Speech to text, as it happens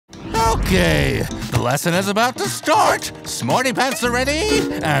Okay, the lesson is about to start. Smarty pants are ready,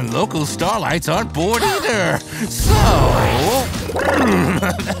 and local starlights aren't bored either. So,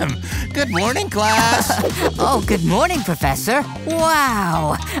 good morning, class. Oh, good morning, Professor.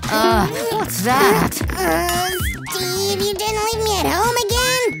 Wow. What's that? Steve, you didn't leave me at home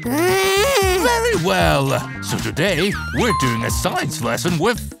again? Very well. So today, we're doing a science lesson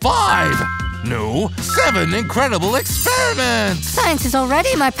with 7 incredible experiments. Science is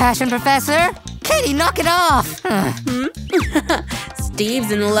already my passion, Professor. Katie, knock it off.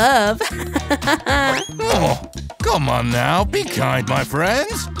 Steve's in love. Oh, come on now. Be kind, my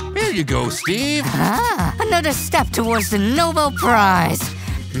friends. Here you go, Steve. Another step towards the Nobel Prize.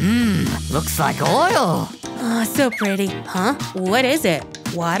 Looks like oil. Oh, so pretty. Huh? What is it?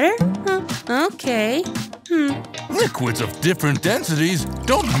 Water? Okay. Liquids of different densities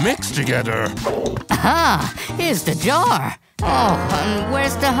don't mix together. Here's the jar. Oh, and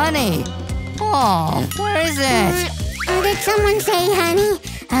where's the honey? Oh, where is it? Did someone say honey?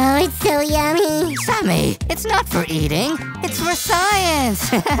 Oh, it's so yummy. Sammy, it's not for eating. It's for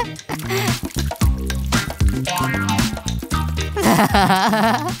science.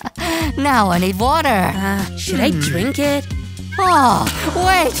 Now I need water. Should I drink it? Oh,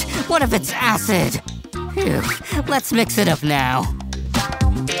 wait! What if it's acid? Phew, let's mix it up now.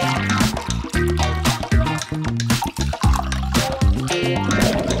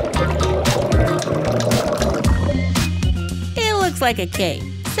 It looks like a cake,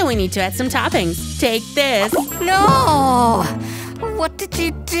 so we need to add some toppings. Take this. No! What did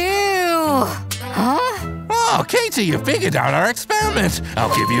you do? Huh? Oh, Katie, you figured out our experiment.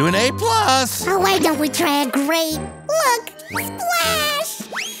 I'll give you an A+. Oh, why don't we try a grape? Look! Splash!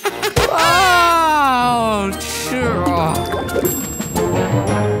 Ouch!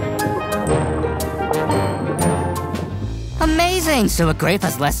 Amazing! So a grape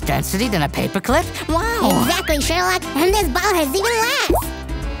has less density than a paperclip? Wow! Exactly, Sherlock. And this ball has even less.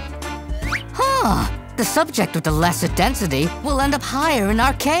 Huh. The subject with the lesser density will end up higher in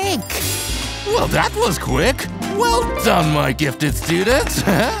our cake. Well, that was quick. Well done, my gifted students.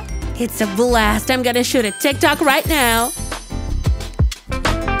 It's a blast. I'm gonna shoot a TikTok right now.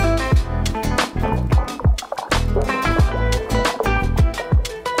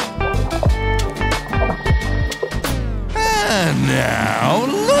 And now,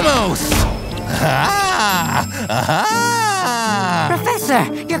 Lumos. Professor,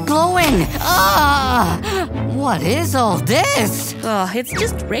 you're glowing! What is all this? Oh, it's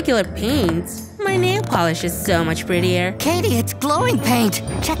just regular paint. My nail polish is so much prettier. Katie, it's glowing paint!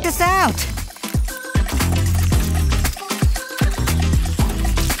 Check this out!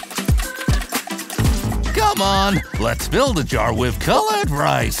 Come on, let's build a jar with colored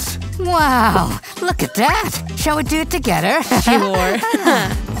rice. Wow! Look at that! Shall we do it together? Sure.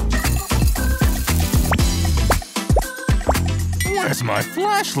 Where's my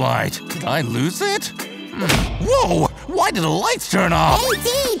flashlight? Did I lose it? Whoa! Why did the lights turn off? Hey,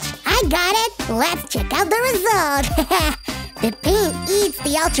 Teach! I got it! Let's check out the result! The paint eats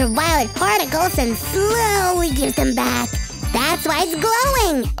the ultraviolet particles and slowly gives them back. That's why it's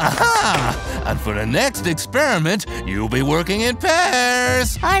glowing! Aha! And for the next experiment, you'll be working in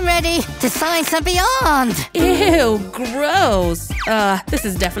pairs! I'm ready to science and beyond! Ew, gross. This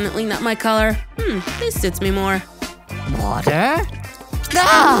is definitely not my color. This suits me more. Water?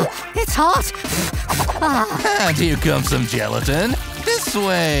 Ah! It's hot! And here comes some gelatin. This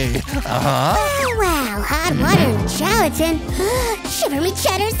way! Oh, wow, hot water and gelatin. Shiver me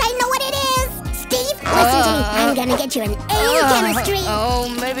cheddars, I know what it is! Steve, listen to me. I'm gonna get you an A in chemistry. Oh,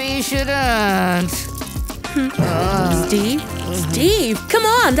 maybe you shouldn't. Steve, come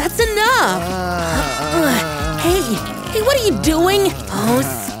on, that's enough. Hey, what are you doing? Oh,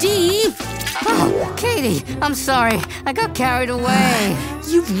 Steve. Oh, Katie, I'm sorry. I got carried away.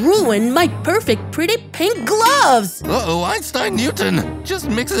 You've ruined my perfect, pretty pink gloves. Uh-oh, Einstein Newton. Just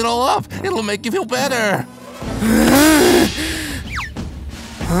mix it all up. It'll make you feel better.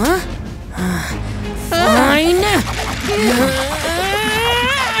 Huh? Fine.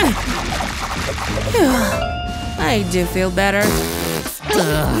 I do feel better.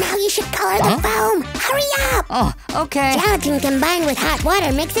 Now you should color the foam. Hurry up! Oh, okay. Gelatin combined with hot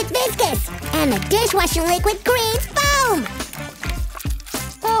water makes it viscous. And the dishwashing liquid creates foam.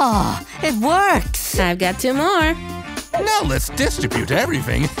 Oh, it works. I've got 2 more. Now let's distribute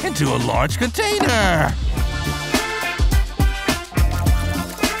everything into a large container.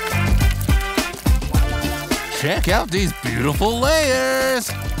 Check out these beautiful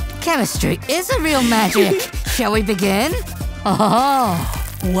layers. Chemistry is a real magic. Shall we begin? Oh.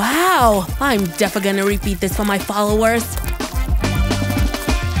 Wow, I'm definitely gonna repeat this for my followers.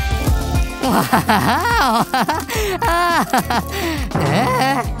 Wow!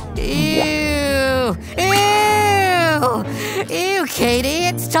 Ew! Ew! Ew, Katie,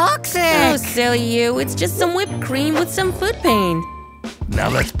 it's toxic! Oh, silly you. It's just some whipped cream with some food paint. Now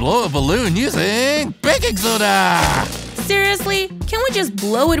let's blow a balloon using baking soda! Seriously? Can't we just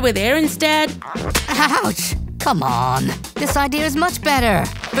blow it with air instead? Ouch! Come on. This idea is much better.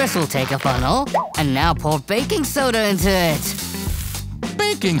 First we'll take a funnel, and now pour baking soda into it.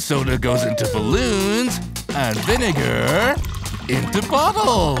 Baking soda goes into balloons, and vinegar into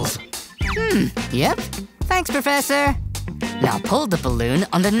bottles. Yep. Thanks, Professor. Now pull the balloon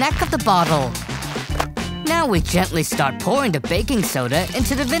on the neck of the bottle. Now we gently start pouring the baking soda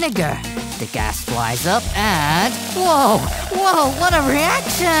into the vinegar. The gas flies up and… Whoa! Whoa, what a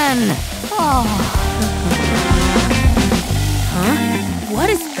reaction! Oh. Huh? What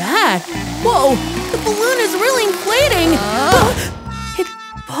is that? Whoa! The balloon is really inflating! It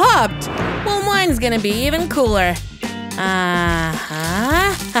popped! Well, mine's gonna be even cooler.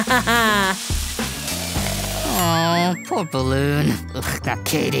 Oh, poor balloon. Ugh, now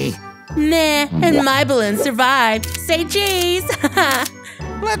Katie. Meh, and my balloon survived. Say cheese!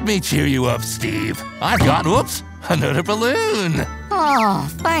 Let me cheer you up, Steve. I've got, whoops, another balloon. Oh,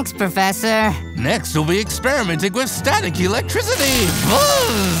 thanks, Professor. Next, we'll be experimenting with static electricity.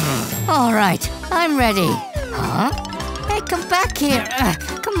 Buzz! All right, I'm ready. Huh? Hey, come back here.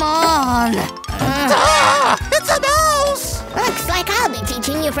 Come on. Ah! It's a mouse! Looks like I'll be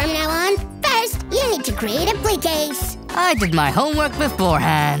teaching you from now on. First, you need to create a play case. I did my homework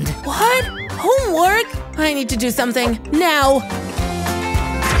beforehand. What? Homework? I need to do something now.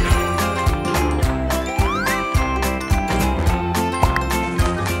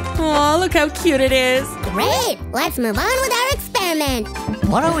 Oh, look how cute it is. Great! Let's move on with our experiment.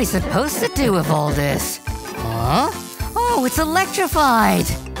 What are we supposed to do with all this? Huh? Oh, it's electrified.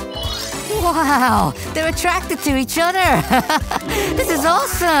 Wow, they're attracted to each other. This is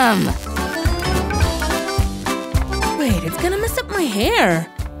awesome. Wait, it's gonna mess up my hair.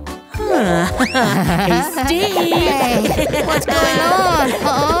 Huh. Hey, Steve. Hey, what's going on?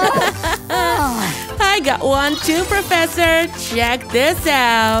 Huh? Oh. I got one too, Professor. Check this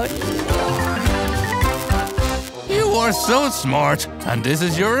out. You are so smart, and this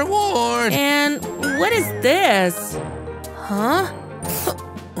is your reward. And what is this? Huh?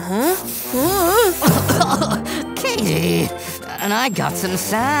 Katie, and I got some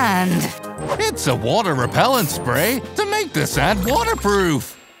sand. It's a water repellent spray to make the sand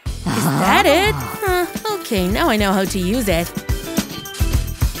waterproof. Is that it? Okay, now I know how to use it.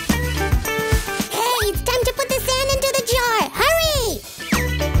 Hey, it's time to put the sand into the jar. Hurry!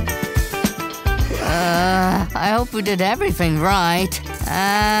 I hope we did everything right.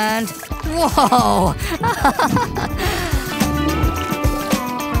 And… Whoa!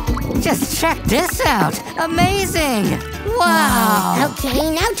 Just check this out! Amazing! Wow!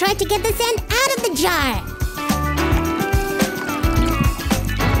 Okay, now try to get the sand out of the jar.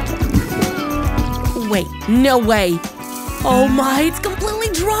 Wait, no way. Oh my, it's completely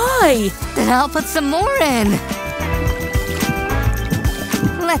dry. Then I'll put some more in.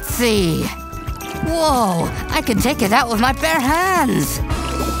 Let's see. Whoa! I can take it out with my bare hands.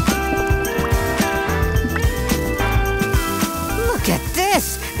 Look at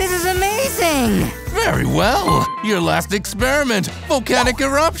this! This is amazing! Very well. Your last experiment, volcanic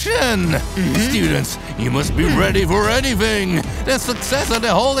eruption. Students, you must be ready for anything. The success of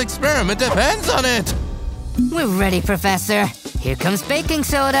the whole experiment depends on it. We're ready, Professor. Here comes baking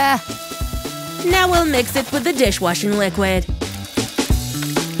soda. Now we'll mix it with the dishwashing liquid.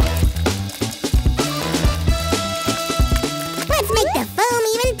 Let's make the foam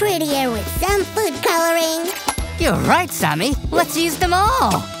even prettier with some food coloring. You're right, Sammy. Let's use them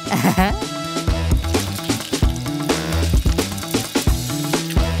all.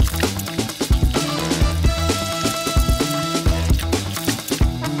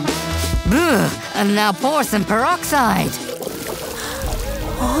 And now pour some peroxide.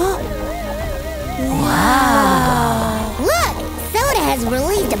 Wow! Look! Soda has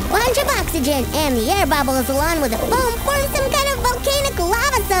released a bunch of oxygen, and the air bubbles along with the foam form some kind of volcanic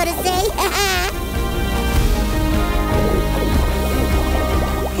lava, so to say.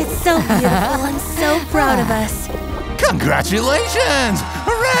 It's so beautiful. I'm so proud of us. Congratulations!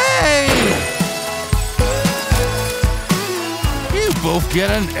 Hooray! You both get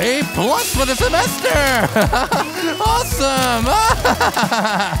an A+ for the semester! Awesome!